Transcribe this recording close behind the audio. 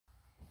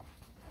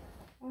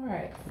All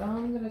right, so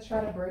I'm gonna try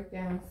to break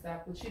down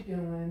Stop What You're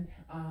Doing.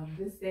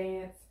 This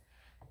dance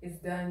is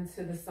done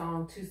to the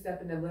song Two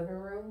Step in the Living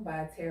Room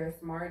by Terrace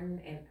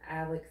and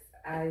Alex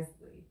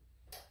Isley.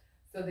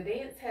 So the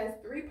dance has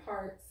 3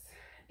 parts,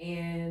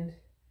 and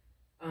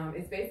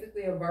it's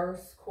basically a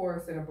verse,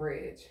 chorus, and a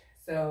bridge.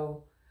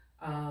 So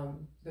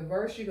the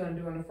verse you're gonna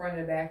do on the front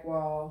and the back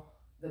wall,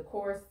 the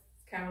chorus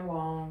is kind of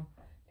long,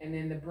 and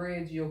then the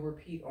bridge you'll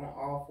repeat on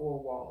all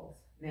 4 walls.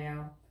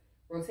 Now,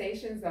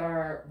 rotations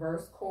are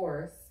verse,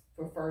 chorus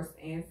for first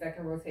and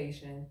second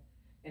rotation.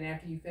 And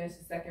after you finish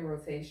the second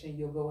rotation,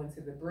 you'll go into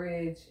the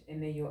bridge,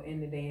 and then you'll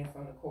end the dance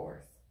on the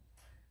chorus.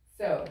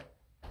 So,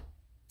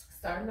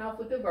 starting off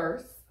with the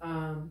verse,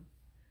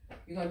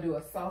 you're going to do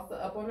a salsa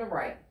up on the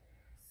right.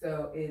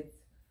 So, it's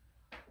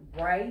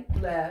right,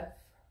 left,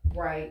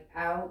 right,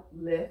 out,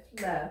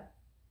 lift, left,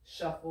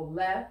 shuffle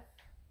left,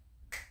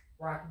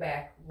 rock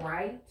back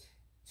right,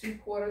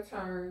 2/4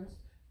 turns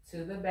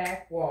to the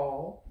back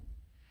wall.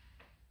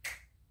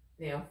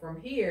 Now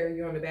from here,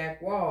 you're on the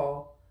back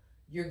wall,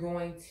 you're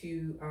going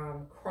to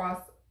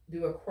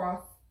do a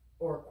cross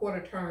or a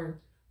 1/4 turn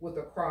with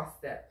a cross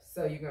step.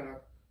 So you're gonna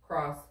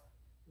cross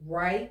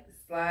right,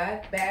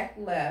 slide back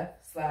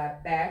left,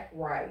 slide back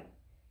right,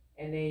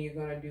 and then you're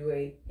gonna do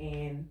a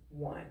and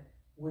 1,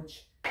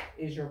 which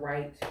is your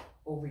right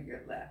over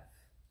your left.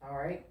 All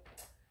right,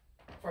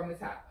 from the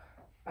top,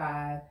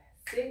 5,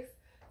 6,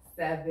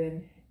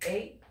 7,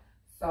 8,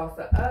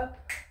 salsa up,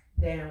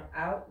 down,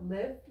 out,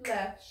 lift,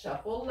 left,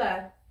 shuffle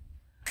left,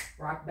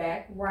 rock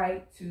back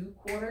right,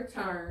 2/4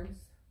 turns,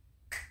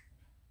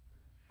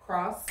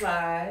 cross,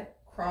 slide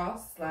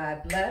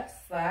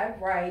left, slide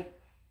right,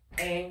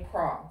 and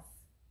cross.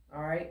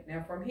 All right,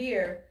 now from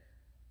here,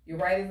 your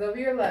right is over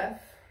your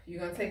left. You're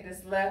gonna take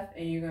this left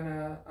and you're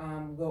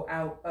gonna go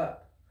out,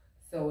 up.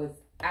 So it's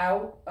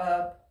out,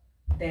 up,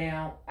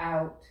 down,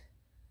 out,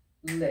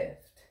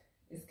 lift.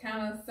 It's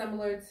kind of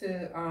similar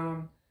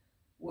to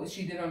what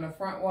she did on the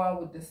front wall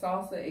with the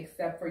salsa,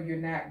 except for you're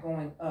not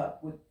going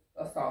up with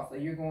a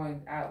salsa, you're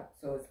going out.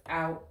 So it's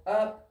out,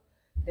 up,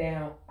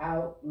 down,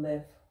 out,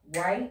 lift,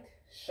 right,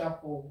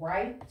 shuffle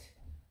right.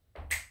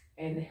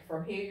 And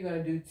from here, you're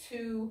gonna do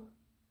 2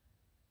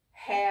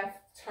 half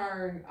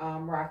turn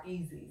rock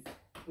easies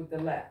with the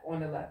left, on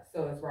the left.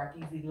 So it's rock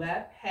easy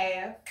left,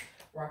 half,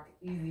 rock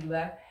easy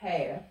left,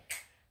 half.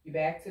 You're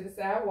back to the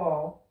side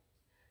wall.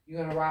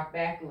 You're gonna rock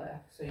back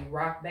left. So you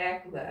rock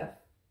back left.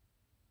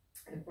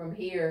 And from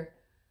here,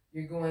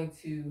 you're going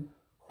to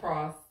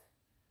cross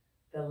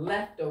the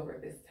leftover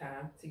this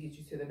time to get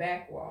you to the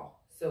back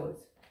wall. So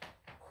it's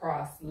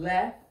cross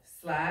left,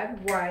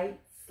 slide right,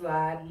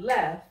 slide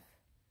left,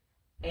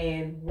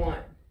 and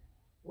 1,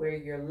 where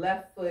your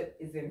left foot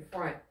is in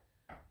front,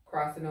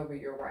 crossing over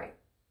your right.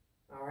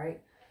 All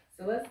right,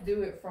 so let's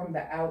do it from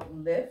the out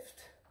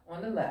lift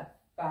on the left.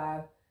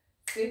 5,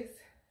 6,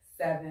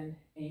 7,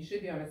 and you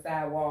should be on the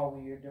side wall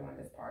when you're doing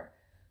this part.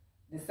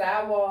 The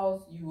side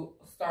walls, you will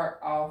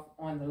start off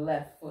on the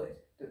left foot.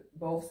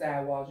 Both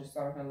side walls, you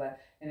start on the left.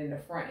 And in the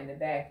front and the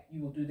back,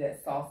 you will do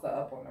that salsa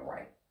up on the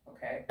right.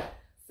 Okay?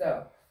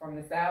 So, from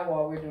the side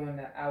wall, we're doing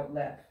the out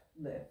left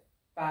lift.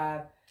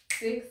 5,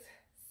 6,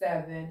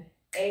 7,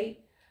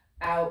 8.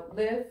 Out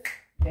lift,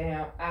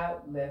 down,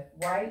 out, lift,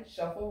 right,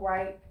 shuffle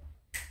right.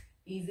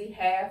 Easy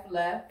half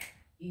left,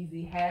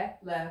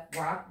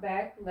 rock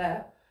back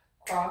left.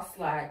 Cross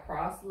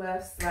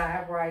left,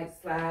 slide right,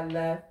 slide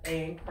left,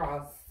 and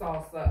cross.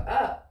 Salsa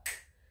up,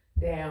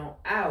 down,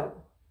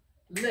 out,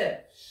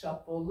 lift,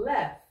 shuffle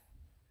left,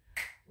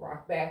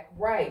 rock back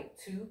right,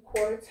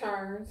 2/4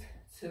 turns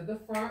to the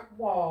front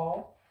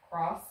wall,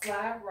 cross,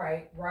 slide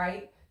right,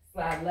 right,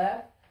 slide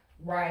left,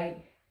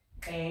 right,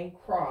 and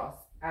cross.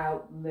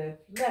 Out,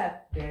 lift,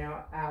 left,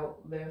 down,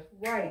 out, lift,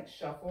 right,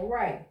 shuffle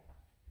right.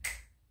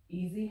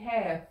 Easy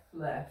half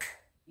left,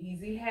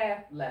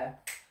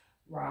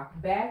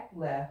 rock back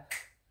left,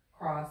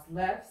 cross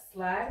left,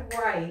 slide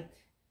right,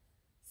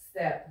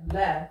 step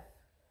left,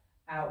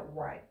 out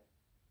right.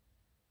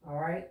 All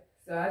right,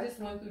 so I just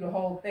went through the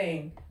whole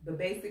thing, but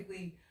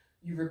basically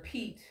you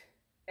repeat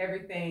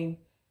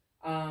everything.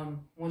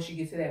 Once you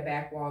get to that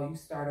back wall, you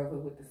start over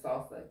with the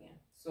salsa again.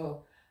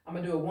 So I'm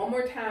gonna do it one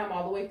more time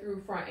all the way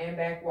through front and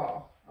back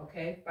wall.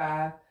 Okay,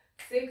 5,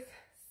 6,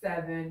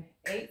 7,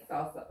 8,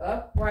 salsa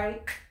up,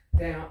 right,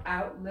 down,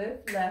 out,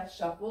 lift, left,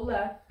 shuffle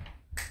left,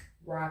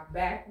 rock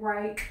back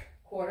right,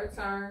 1/4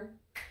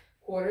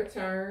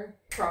 turn,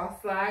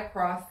 cross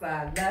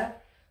slide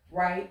left,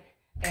 right,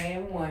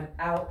 and 1.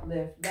 Out,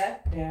 lift,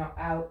 left, down,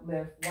 out,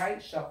 lift,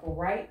 right, shuffle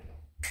right.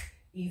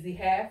 Easy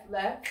half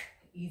left,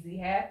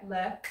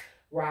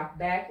 rock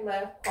back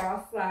left,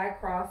 cross slide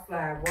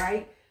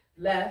right,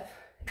 left,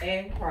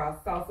 and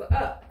cross. Salsa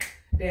up,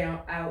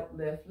 down, out,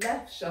 lift,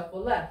 left,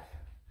 shuffle left.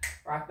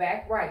 Rock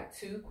back right,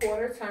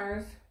 2/4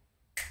 turns,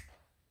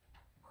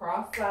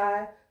 cross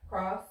slide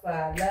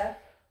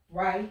left,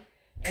 right,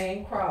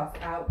 and cross.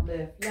 Out,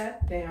 lift,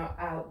 left, down,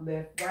 out,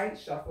 lift, right,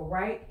 shuffle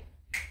right.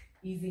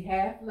 Easy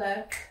half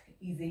left,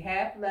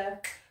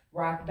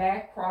 rock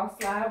back, cross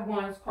slide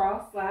once,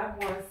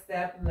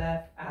 step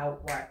left,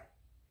 out, right.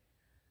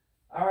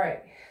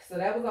 So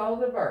that was all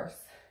of the verse.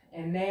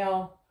 And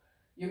now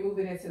you're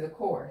moving into the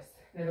chorus.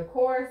 Now the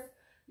chorus,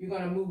 you're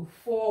going to move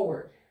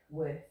forward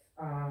with,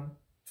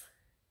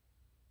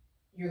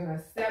 you're going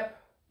to step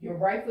your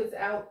right foot's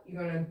out.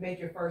 You're going to make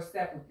your first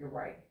step with your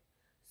right.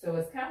 So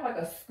it's kind of like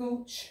a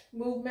scooch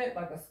movement,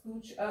 like a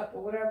scooch up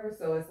or whatever.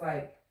 So it's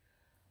like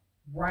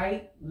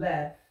right,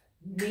 left,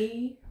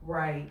 knee,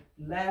 right,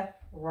 left,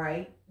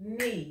 right,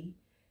 knee,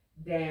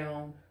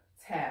 down,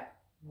 tap,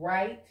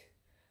 right,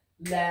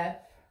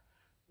 left,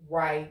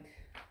 right,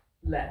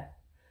 left.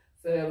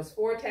 So there was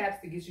 4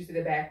 taps to get you to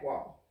the back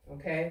wall,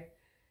 okay?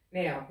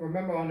 Now,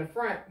 remember on the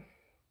front,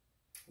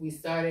 we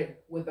started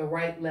with a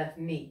right, left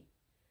knee.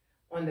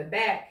 On the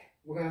back,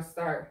 we're gonna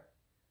start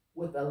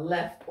with a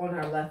left on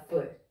our left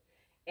foot.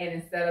 And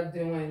instead of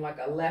doing like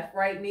a left,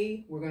 right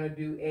knee, we're gonna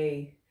do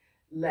a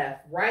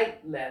left,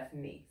 right, left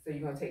knee. So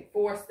you're gonna take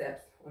 4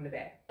 steps on the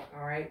back,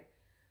 all right?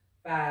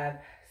 5,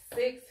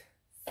 6,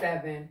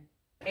 7,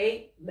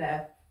 8,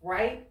 left,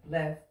 right,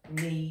 left,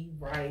 knee,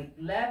 right,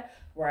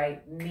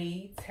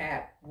 knee,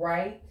 tap,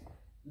 right,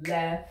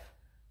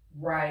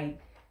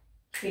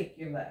 kick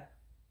your left.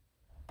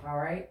 All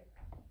right,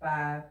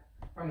 5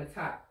 from the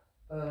top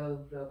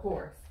of the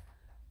chorus.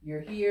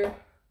 You're here,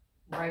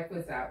 right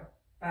foot's out.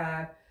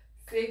 5,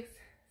 6,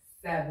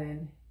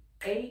 7,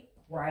 8,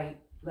 right,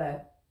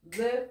 left,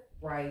 lift,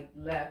 right,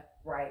 lift,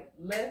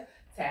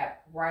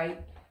 tap,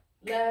 right,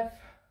 left,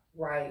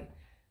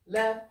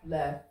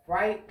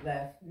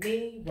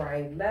 knee,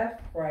 right,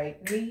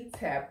 knee,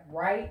 tap,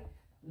 right,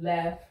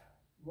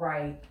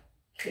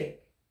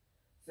 kick.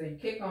 So you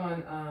kick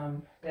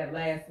on that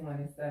last one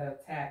instead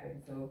of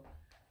tapping. So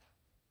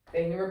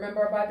thing to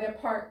remember about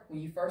that part,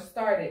 when you first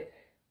started,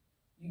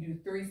 you do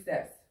 3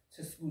 steps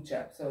to scooch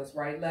up. So it's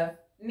right, left,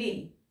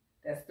 knee.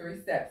 That's 3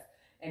 steps.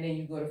 And then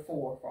you go to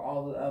 4 for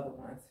all the other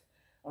ones.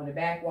 On the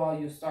back wall,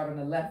 you'll start on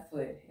the left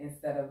foot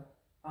instead of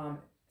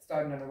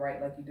starting on the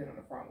right like you did on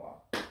the front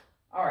wall.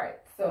 All right,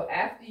 so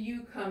after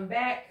you come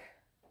back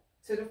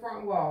to the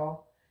front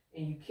wall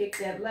and you kick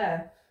that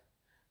left,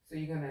 so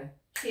you're gonna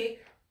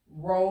kick,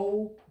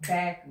 roll,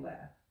 back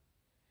left.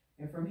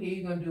 And from here,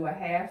 you're gonna do a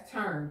half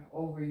turn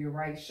over your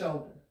right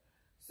shoulder.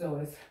 So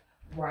it's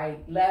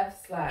right,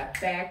 left, slide,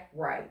 back,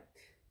 right.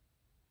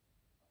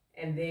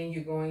 And then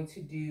you're going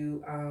to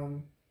do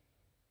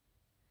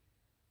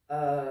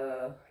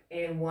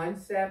and 1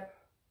 step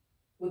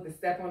with the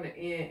step on the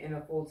end and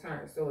a full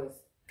turn. So it's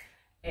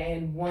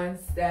and 1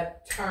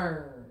 step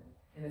turn,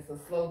 and it's a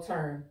slow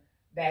turn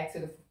back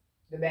to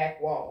the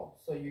back wall.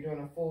 So you're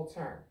doing a full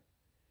turn.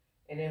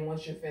 And then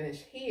once you're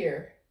finished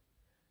here,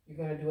 you're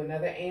going to do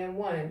another and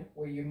 1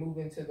 where you're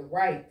moving to the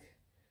right.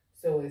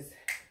 So it's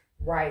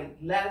right,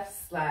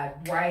 left,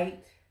 slide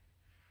right,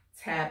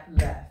 tap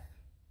left.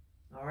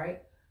 All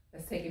right,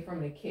 let's take it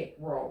from the kick,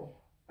 roll.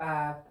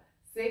 5,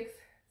 6,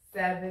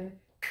 7,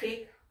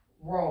 kick,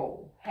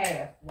 roll,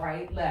 half,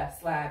 right, left,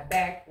 slide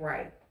back,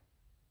 right.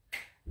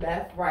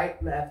 Left,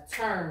 right, left,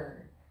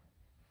 turn.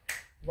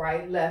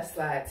 Right, left,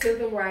 slide to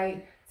the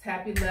right,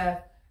 tap your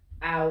left,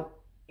 out,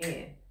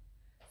 in.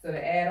 So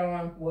the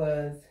add-on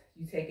was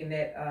you taking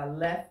that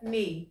left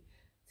knee,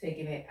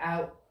 taking it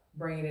out,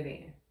 bringing it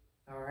in.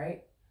 All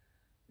right.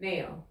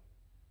 Now,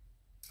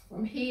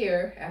 from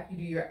here, after you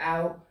do your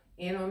out,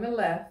 in on the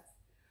left,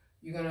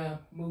 you're going to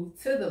move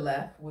to the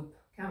left with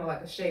kind of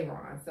like a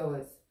chevron. So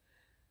it's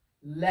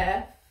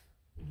left,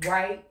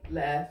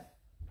 left,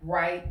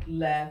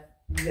 lift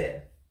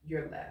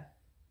your left.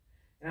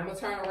 And I'm going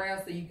to turn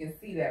around so you can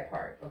see that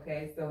part,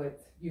 okay? So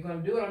it's, you're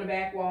going to do it on the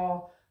back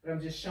wall, but I'm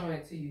just showing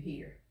it to you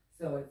here.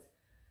 So it's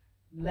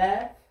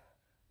left,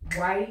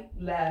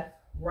 left,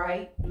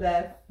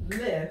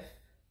 lift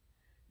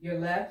your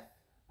left,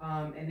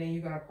 and then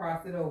you're going to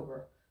cross it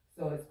over.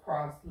 So it's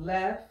cross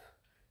left,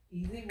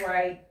 easy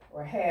right,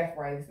 or half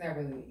right. It's not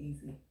really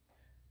easy.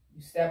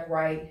 You step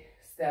right,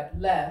 step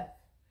left,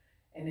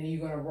 and then you're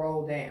going to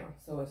roll down.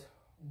 So it's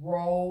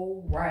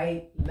roll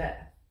right,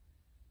 left.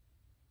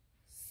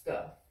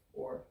 Stuff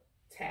or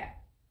tap,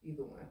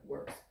 either one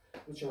works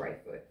with your right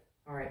foot.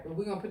 All right, but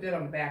we're going to put that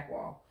on the back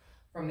wall.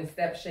 From the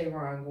step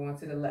chevron going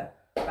to the left.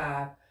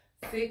 5,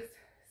 6,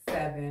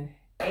 7,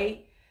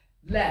 8,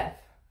 left,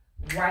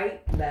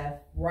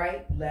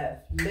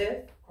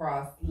 lift,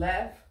 cross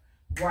left,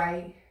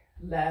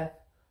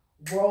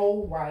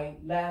 roll right,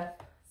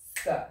 left,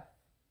 stuff.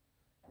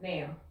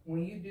 Now,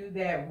 when you do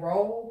that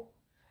roll,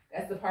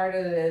 that's the part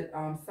of the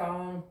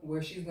song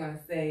where she's going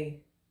to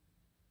say,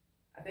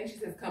 I think she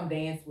says, come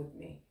dance with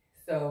me.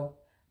 So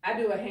I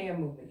do a hand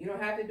movement. You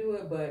don't have to do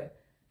it,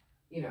 but,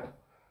 you know,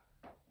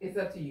 it's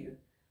up to you.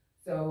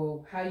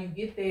 So how you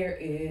get there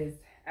is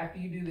after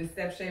you do the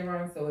step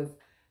chevron. So it's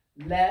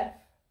left,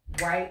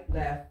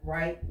 left,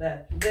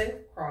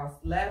 lift, cross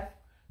left,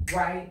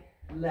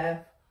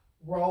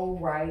 roll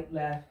right,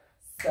 left,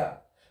 stuff.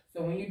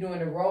 So when you're doing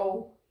the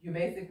roll, you're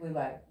basically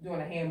like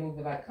doing a hand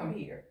movement, like come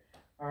here.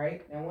 All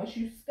right. Now, once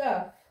you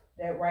scuff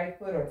that right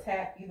foot or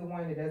tap, either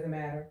one, it doesn't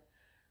matter.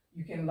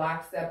 You can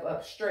lock step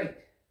up straight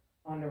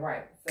on the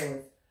right. So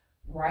it's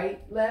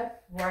right,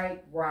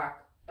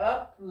 rock,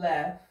 up,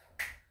 left,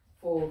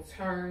 full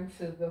turn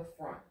to the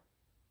front.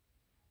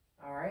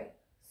 All right,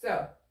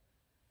 so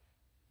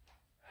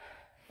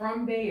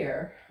from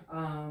there,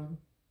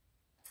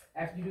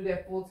 after you do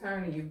that full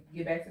turn and you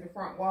get back to the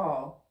front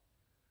wall,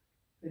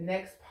 the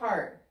next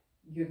part,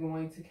 you're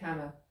going to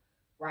kind of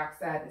rock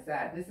side to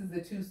side. This is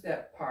the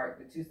two-step part,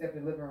 the two-step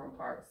in the living room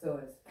part. So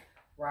it's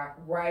rock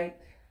right,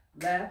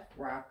 left,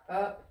 rock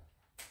up,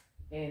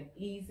 and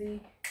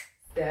easy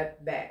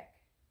step back.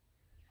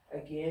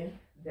 Again,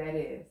 that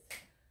is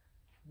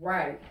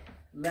right,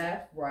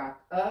 left,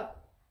 rock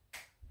up,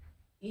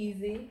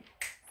 easy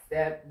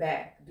step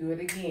back. Do it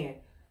again.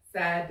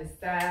 Side to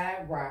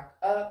side, rock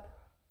up,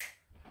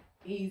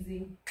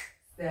 easy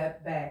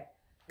step back.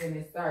 Then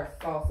it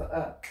starts salsa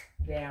up,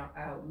 down,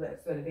 out,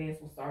 left. So the dance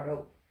will start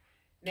over.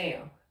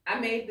 Now, I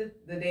made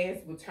the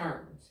dance with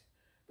turns,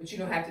 but you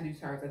don't have to do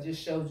turns. I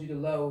just showed you the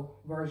low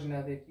version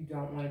of it if you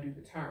don't want to do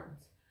the turns.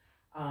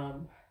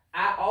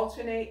 I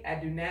alternate. I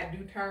do not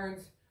do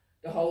turns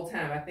the whole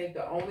time. I think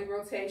the only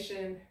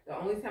rotation, the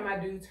only time I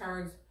do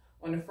turns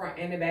on the front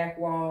and the back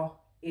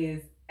wall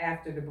is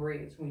after the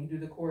bridge. When you do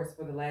the chorus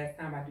for the last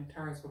time, I do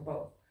turns for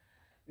both.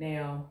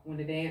 Now, when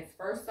the dance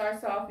first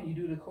starts off and you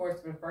do the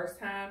chorus for the first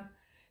time,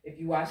 if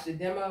you watch the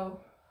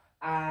demo,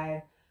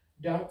 I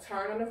don't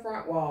turn on the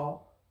front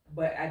wall,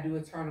 but I do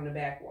a turn on the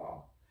back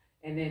wall.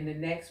 And then the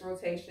next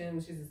rotation,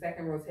 which is the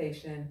second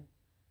rotation,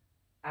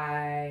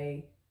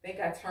 I think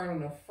I turn on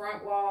the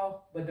front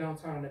wall, but don't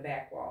turn on the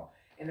back wall.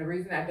 And the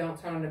reason I don't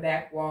turn on the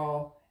back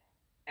wall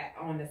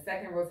on the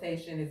second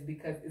rotation is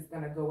because it's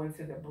going to go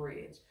into the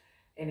bridge.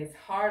 And it's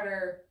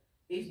harder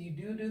if you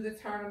do the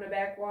turn on the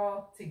back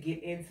wall to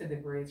get into the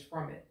bridge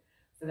from it.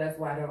 So that's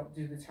why I don't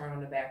do the turn on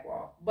the back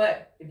wall.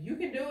 But if you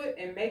can do it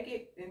and make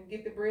it and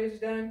get the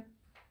bridge done,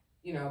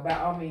 you know, by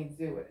all means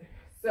do it.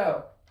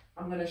 So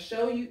I'm going to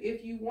show you,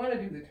 if you want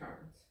to do the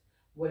turns,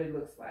 what it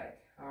looks like.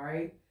 All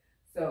right.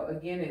 So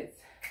again, it's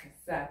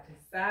side to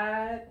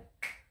side,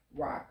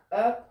 rock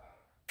up,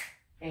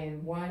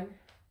 and 1,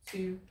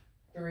 2,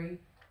 3,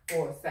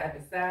 4. Side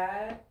to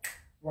side,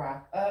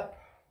 rock up,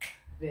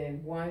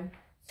 then 1,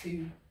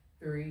 2,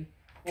 3,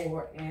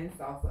 4, and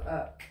salsa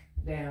up,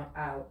 down,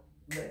 out,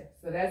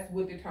 lift. So that's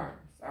with the turns.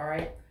 All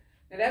right.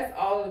 Now that's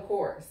all of the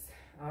chorus.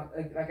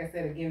 Like I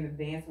said, again,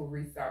 the dance will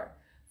restart.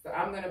 So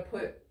I'm going to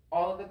put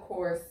all of the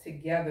chorus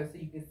together so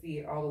you can see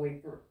it all the way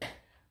through.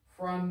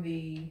 From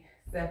the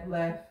step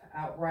left,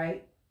 out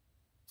right,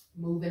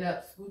 moving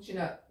up, scooching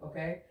up,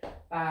 okay?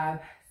 5,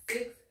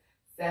 6,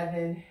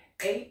 7,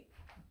 8,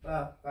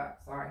 5,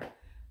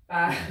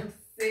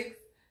 6,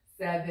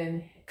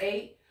 7,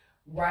 8,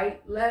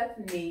 right, left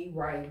knee,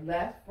 right,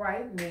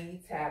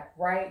 knee, tap,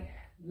 right,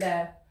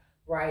 left,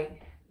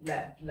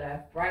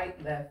 left,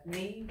 right,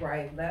 knee,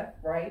 right,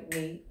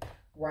 knee,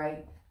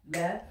 right,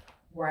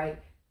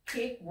 left,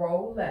 kick,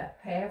 roll left,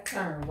 half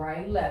turn,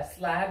 right, left,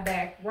 slide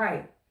back,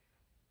 right,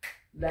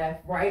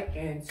 left, right,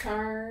 and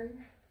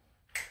turn,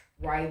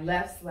 right,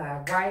 left,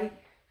 slide right,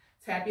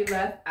 tap your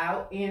left,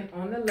 out, in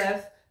on the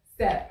left,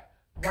 step,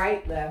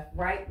 right, left,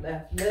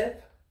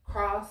 lift,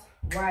 cross,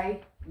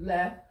 right,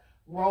 left,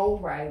 roll,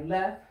 right,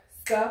 left,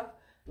 scuff,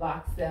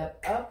 lock,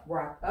 step, up,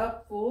 rock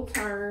up, full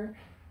turn,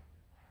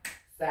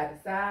 side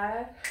to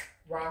side,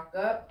 rock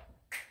up,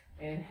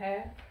 and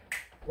half,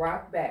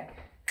 rock back,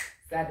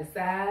 side to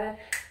side,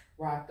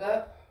 rock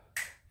up,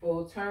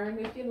 full turn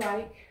if you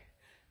like,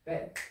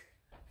 back,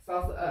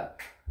 salsa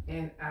up,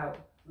 and out,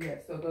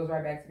 lift. So it goes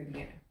right back to the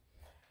beginning.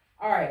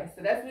 All right,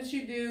 so that's what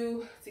you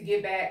do to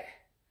get back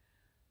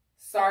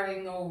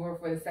starting over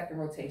for the second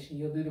rotation.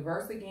 You'll do the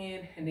verse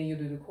again, and then you'll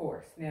do the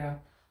chorus. Now,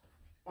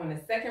 on the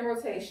second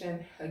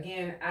rotation,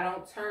 again, I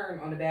don't turn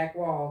on the back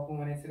wall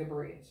going into the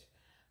bridge.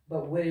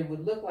 But what it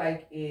would look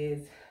like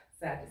is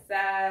side to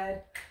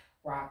side,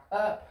 rock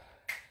up,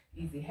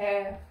 easy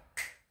half,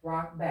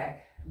 rock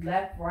back,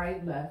 left,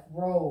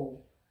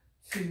 roll,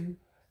 2,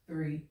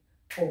 3,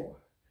 4.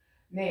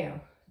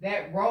 Now,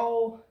 that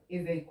roll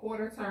is a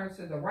quarter turn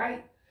to the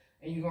right,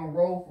 and you're going to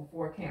roll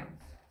for 4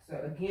 counts.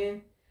 So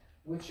again,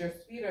 what your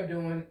feet are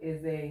doing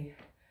is a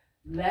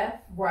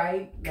left,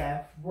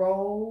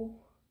 roll,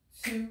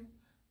 2,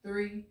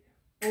 3,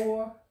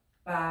 4,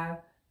 5,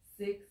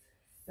 6,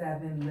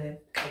 7,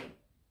 lift, 8.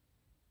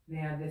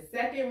 Now the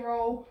second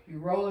roll, you're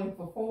rolling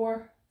for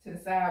 4 to the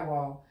side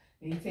wall.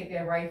 Then you take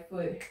that right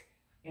foot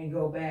and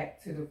go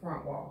back to the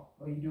front wall.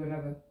 Or you do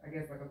another, I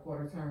guess like a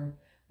quarter turn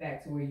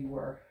back to where you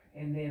were.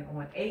 And then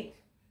on 8,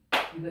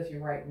 you lift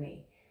your right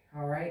knee.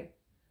 All right.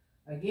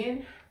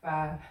 Again,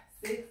 5,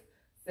 6,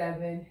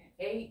 7,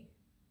 8.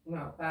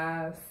 No,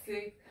 5,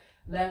 6,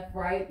 left,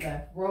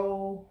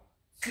 roll,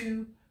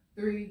 2,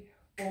 3,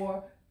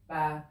 4,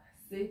 5,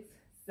 6,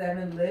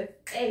 7,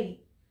 lift,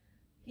 8.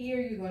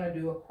 Here you're going to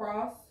do a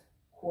cross,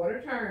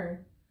 quarter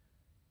turn,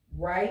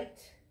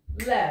 right,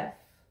 left.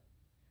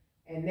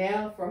 And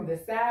now from the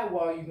side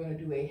wall, you're going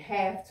to do a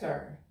half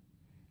turn.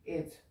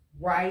 It's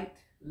right,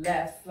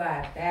 left,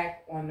 slide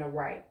back on the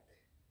right.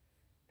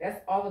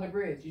 That's all of the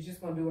bridge. You're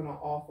just going to do it on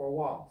all 4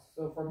 walls.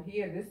 So from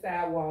here, this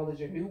side wall is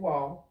your new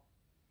wall.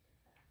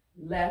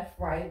 Left,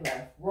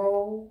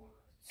 roll,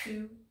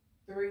 2,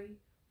 3,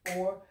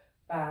 4,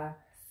 5,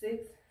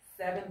 6,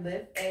 7,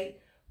 lift 8,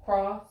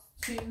 cross,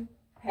 2,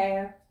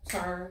 half,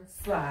 turn,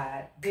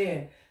 slide.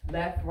 Then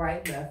left,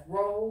 right, left,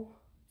 roll,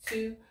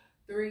 2,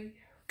 3,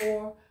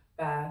 4,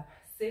 5,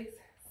 6,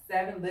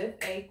 7,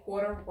 lift 8,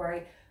 quarter,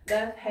 right,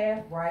 left,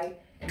 half, right,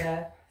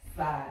 left,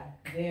 slide.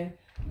 Then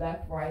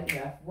left, right,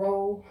 left,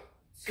 roll,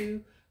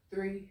 2,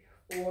 3,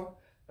 4,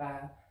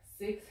 5,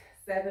 6,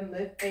 7,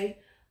 lift 8,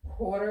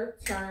 quarter,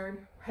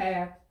 turn,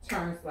 half,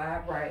 turn,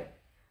 slide right,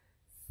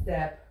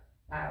 step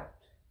out.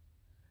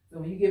 So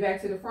when you get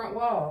back to the front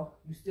wall,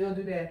 you still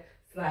do that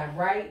slide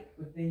right,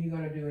 but then you're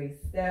going to do a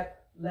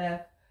step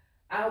left,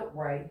 out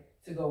right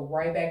to go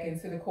right back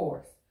into the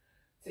chorus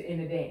to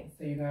end the dance.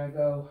 So you're going to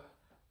go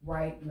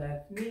right,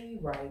 left knee,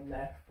 right,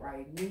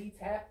 knee,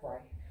 tap,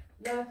 right,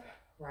 left,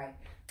 right,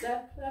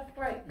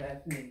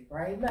 left knee,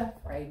 right,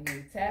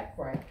 knee, tap,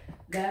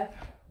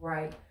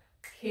 right,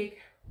 kick,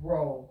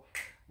 roll,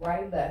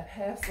 right, left,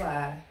 half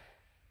slide,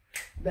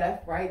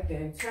 left, right,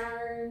 then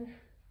turn,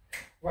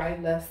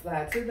 right, left,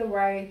 slide to the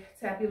right,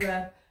 tap your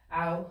left,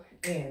 out,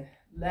 in,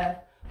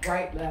 left,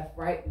 left,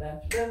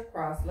 lift,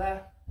 cross,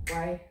 left,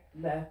 right,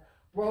 left,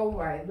 roll,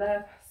 right,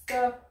 left,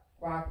 step,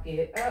 rock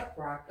it up,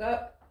 rock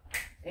up,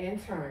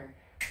 and turn,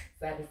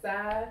 side to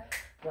side,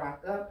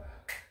 rock up,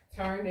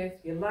 turn if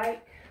you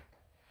like,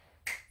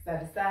 side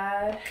to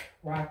side,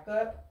 rock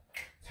up,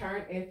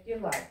 turn if you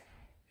like.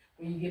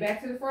 When you get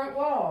back to the front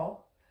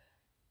wall,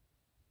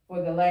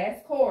 for the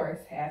last chorus,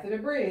 after the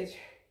bridge,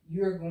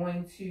 you're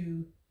going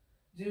to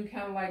do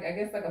kind of like, I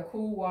guess like a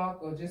cool walk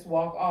or just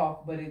walk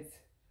off, but it's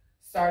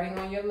starting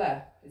on your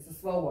left. It's a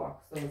slow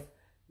walk. So it's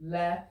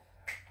left,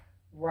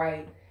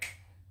 right,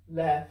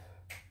 left,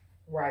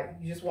 right.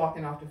 You're just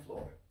walking off the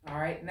floor. All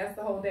right, and that's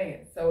the whole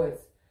dance. So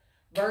it's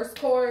verse,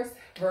 chorus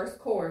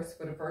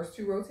for the first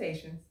 2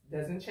 rotations.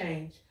 Doesn't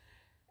change.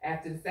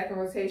 After the second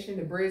rotation,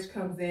 the bridge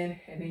comes in,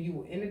 and then you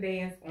will end the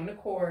dance on the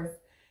chorus,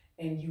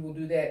 and you will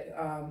do that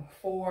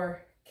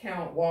 4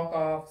 count walk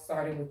off,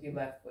 starting with your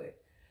left foot.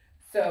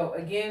 So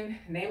again,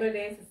 name of the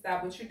dance is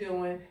Stop What You're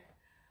Doing.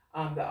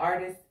 The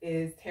artist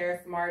is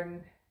Terrace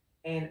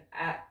and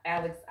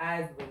Alex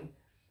Isley,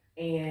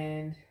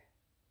 and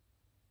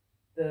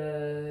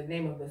the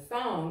name of the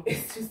song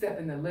is Two Step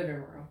in the Living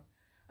Room.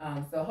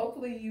 So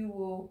hopefully you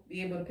will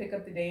be able to pick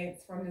up the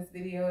dance from this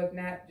video. If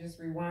not, just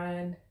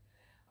rewind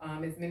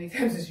as many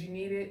times as you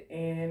need it.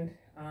 And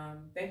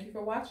thank you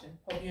for watching.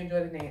 Hope you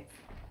enjoy the dance.